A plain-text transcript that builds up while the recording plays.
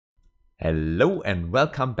Hello and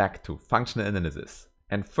welcome back to Functional Analysis.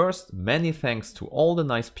 And first, many thanks to all the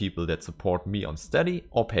nice people that support me on Steady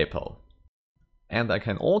or PayPal. And I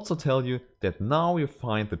can also tell you that now you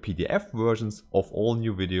find the PDF versions of all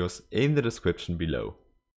new videos in the description below.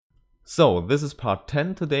 So this is part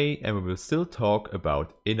 10 today and we will still talk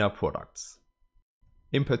about inner products.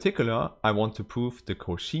 In particular, I want to prove the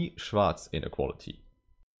Cauchy-Schwarz inequality.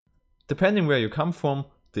 Depending where you come from,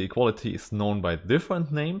 the equality is known by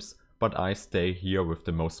different names, but I stay here with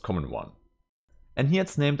the most common one. And here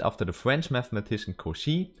it's named after the French mathematician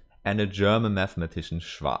Cauchy and the German mathematician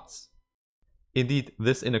Schwarz. Indeed,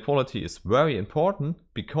 this inequality is very important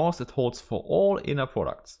because it holds for all inner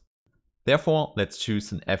products. Therefore, let's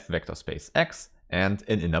choose an F vector space X and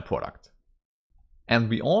an inner product. And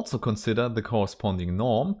we also consider the corresponding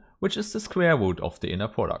norm, which is the square root of the inner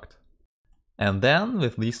product. And then,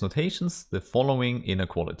 with these notations, the following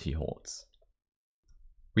inequality holds.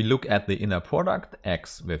 We look at the inner product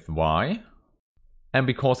x with y, and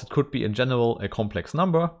because it could be in general a complex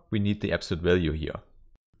number, we need the absolute value here.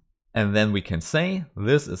 And then we can say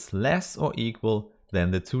this is less or equal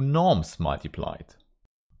than the two norms multiplied.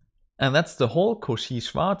 And that's the whole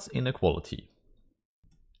Cauchy-Schwarz inequality.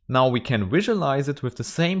 Now we can visualize it with the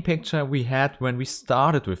same picture we had when we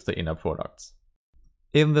started with the inner products.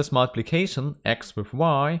 In this multiplication, x with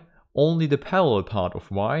y, only the parallel part of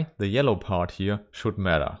y, the yellow part here, should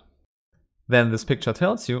matter. Then this picture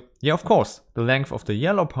tells you, yeah, of course, the length of the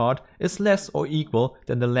yellow part is less or equal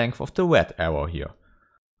than the length of the red arrow here.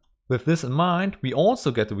 With this in mind, we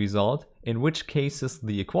also get the result in which cases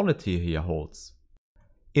the equality here holds.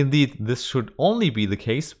 Indeed, this should only be the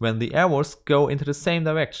case when the arrows go into the same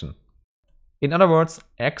direction. In other words,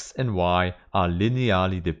 x and y are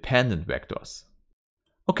linearly dependent vectors.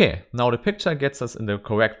 Okay, now the picture gets us in the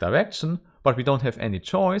correct direction, but we don't have any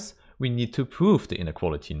choice. We need to prove the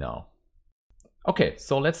inequality now. Okay,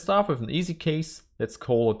 so let's start with an easy case. Let's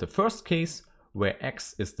call it the first case, where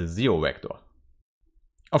x is the zero vector.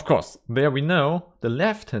 Of course, there we know the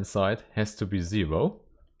left-hand side has to be 0.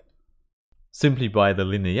 Simply by the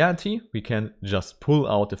linearity, we can just pull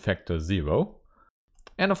out the factor 0.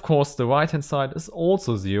 And of course, the right-hand side is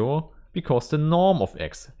also 0, because the norm of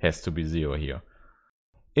x has to be 0 here.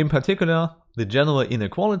 In particular, the general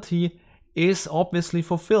inequality is obviously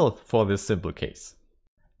fulfilled for this simple case.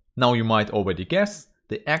 Now you might already guess,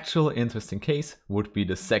 the actual interesting case would be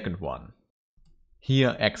the second one.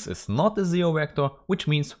 Here x is not a zero vector, which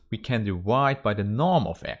means we can divide by the norm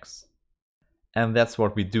of x. And that's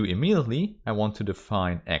what we do immediately. I want to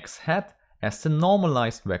define x hat as the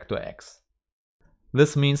normalized vector x.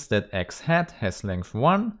 This means that x hat has length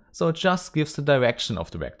 1, so it just gives the direction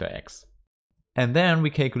of the vector x. And then we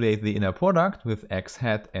calculate the inner product with x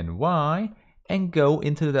hat and y and go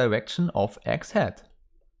into the direction of x hat.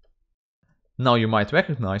 Now you might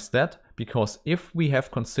recognize that because if we have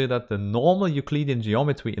considered the normal Euclidean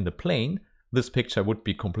geometry in the plane, this picture would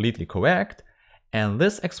be completely correct, and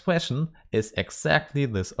this expression is exactly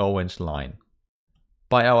this orange line.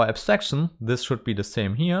 By our abstraction, this should be the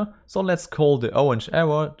same here, so let's call the orange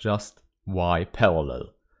arrow just y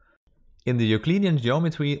parallel. In the Euclidean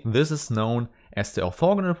geometry, this is known as the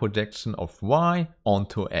orthogonal projection of y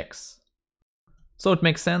onto x. So it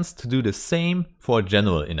makes sense to do the same for a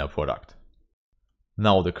general inner product.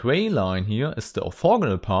 Now the gray line here is the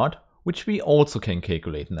orthogonal part, which we also can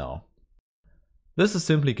calculate now. This is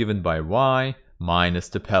simply given by y minus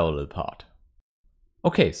the parallel part.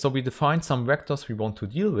 Okay, so we defined some vectors we want to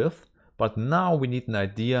deal with, but now we need an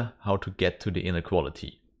idea how to get to the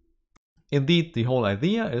inequality. Indeed, the whole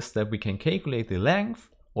idea is that we can calculate the length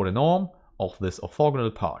or the norm of this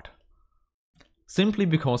orthogonal part. Simply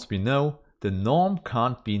because we know the norm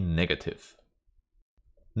can't be negative.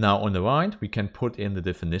 Now on the right we can put in the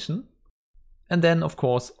definition and then of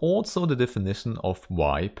course also the definition of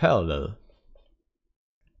y parallel.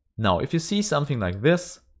 Now if you see something like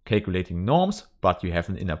this, calculating norms but you have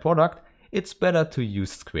an inner product, it's better to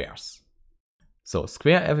use squares. So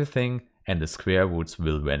square everything and the square roots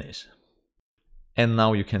will vanish. And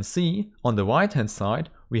now you can see on the right hand side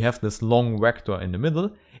we have this long vector in the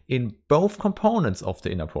middle in both components of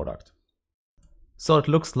the inner product. So it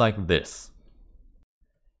looks like this.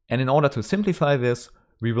 And in order to simplify this,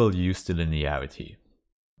 we will use the linearity.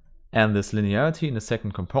 And this linearity in the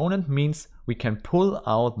second component means we can pull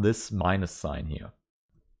out this minus sign here.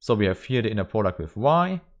 So we have here the inner product with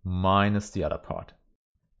y minus the other part.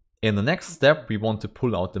 In the next step we want to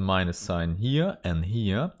pull out the minus sign here,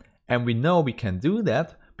 and we know we can do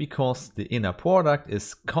that because the inner product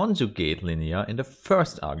is conjugate linear in the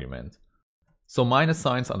first argument. So minus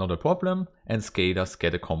signs are not a problem and scalars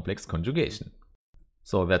get a complex conjugation.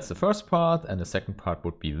 So that's the first part, and the second part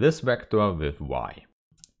would be this vector with y.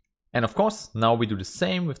 And of course, now we do the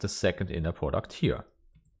same with the second inner product here.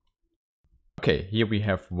 Okay, here we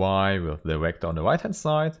have y with the vector on the right hand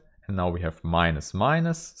side, and now we have minus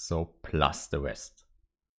minus, so plus the rest.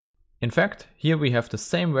 In fact, here we have the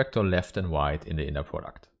same vector left and right in the inner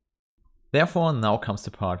product. Therefore, now comes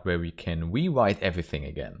the part where we can rewrite everything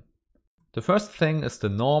again. The first thing is the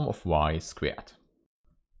norm of y squared.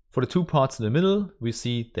 For the two parts in the middle, we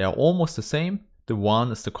see they are almost the same. The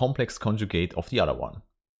one is the complex conjugate of the other one.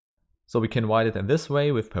 So we can write it in this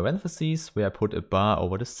way with parentheses where I put a bar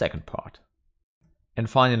over the second part. And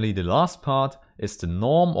finally, the last part is the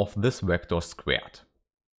norm of this vector squared.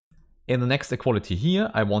 In the next equality here,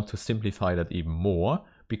 I want to simplify that even more,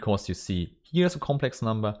 because you see here's a complex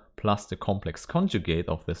number plus the complex conjugate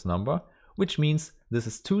of this number, which means this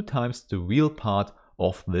is 2 times the real part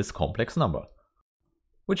of this complex number.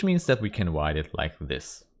 Which means that we can write it like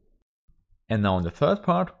this. And now in the third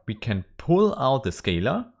part, we can pull out the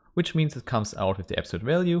scalar, which means it comes out with the absolute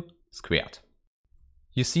value squared.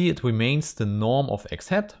 You see it remains the norm of x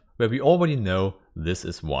hat, where we already know this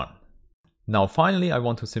is 1. Now finally I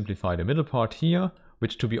want to simplify the middle part here,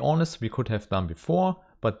 which to be honest we could have done before,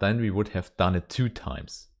 but then we would have done it 2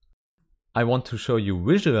 times. I want to show you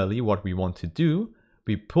visually what we want to do.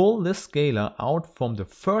 We pull this scalar out from the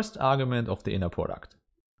first argument of the inner product.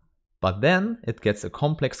 But then it gets a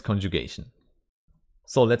complex conjugation.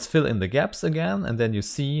 So let's fill in the gaps again, and then you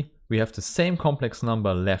see we have the same complex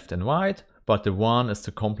number left and right, but the one is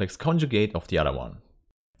the complex conjugate of the other one.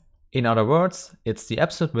 In other words, it's the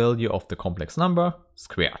absolute value of the complex number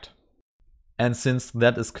squared. And since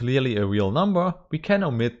that is clearly a real number, we can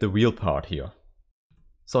omit the real part here.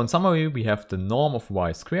 So in summary, we have the norm of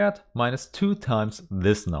y squared minus 2 times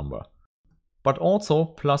this number, but also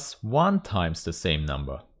plus 1 times the same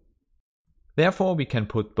number. Therefore, we can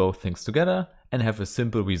put both things together and have a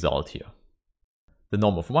simple result here. The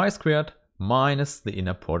norm of y squared minus the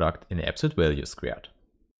inner product in the absolute value squared.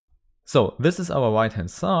 So this is our right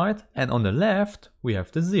hand side, and on the left we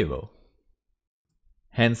have the 0.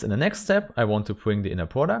 Hence in the next step I want to bring the inner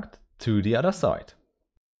product to the other side.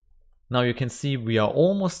 Now you can see we are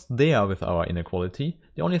almost there with our inequality.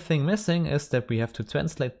 The only thing missing is that we have to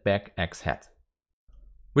translate back x hat.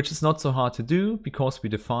 Which is not so hard to do because we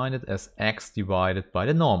define it as x divided by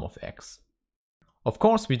the norm of x. Of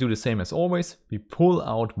course we do the same as always, we pull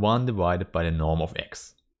out 1 divided by the norm of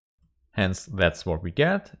x. Hence that's what we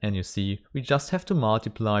get, and you see we just have to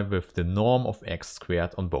multiply with the norm of x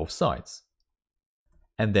squared on both sides.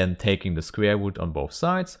 And then taking the square root on both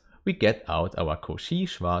sides, we get out our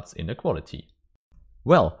Cauchy-Schwarz inequality.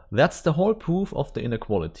 Well, that's the whole proof of the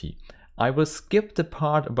inequality. I will skip the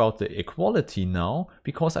part about the equality now,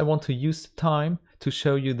 because I want to use the time to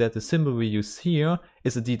show you that the symbol we use here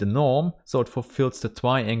is indeed a norm, so it fulfills the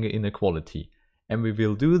triangle inequality. And we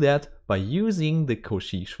will do that by using the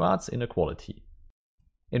Cauchy-Schwarz inequality.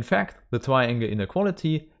 In fact, the triangle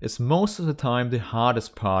inequality is most of the time the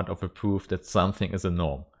hardest part of a proof that something is a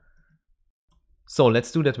norm. So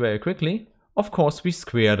let's do that very quickly. Of course, we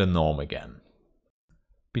square the norm again.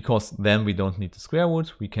 Because then we don't need the square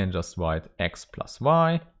root, we can just write x plus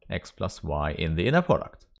y in the inner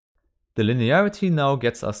product. The linearity now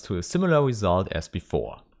gets us to a similar result as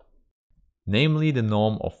before. Namely the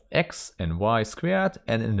norm of x and y squared,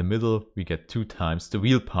 and in the middle we get 2 times the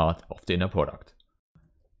real part of the inner product.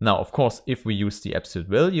 Now of course if we use the absolute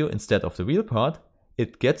value instead of the real part,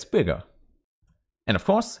 it gets bigger. And of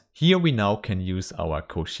course here we now can use our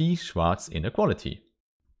Cauchy-Schwarz inequality.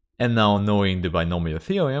 And now knowing the binomial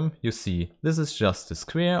theorem, you see this is just the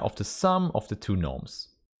square of the sum of the 2 norms.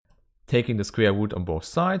 Taking the square root on both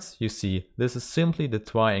sides, you see this is simply the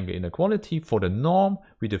triangle inequality for the norm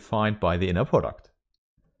we defined by the inner product.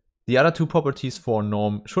 The other 2 properties for a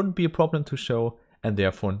norm shouldn't be a problem to show, and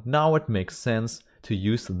therefore now it makes sense to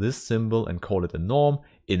use this symbol and call it a norm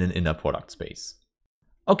in an inner product space.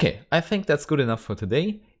 Okay, I think that's good enough for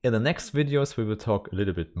today. In the next videos we will talk a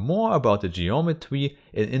little bit more about the geometry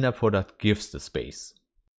an inner product gives the space.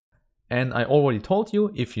 And I already told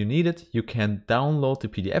you, if you need it, you can download the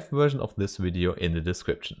PDF version of this video in the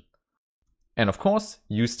description. And of course,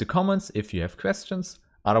 use the comments if you have questions.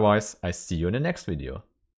 Otherwise, I see you in the next video.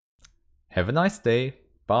 Have a nice day.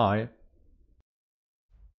 Bye.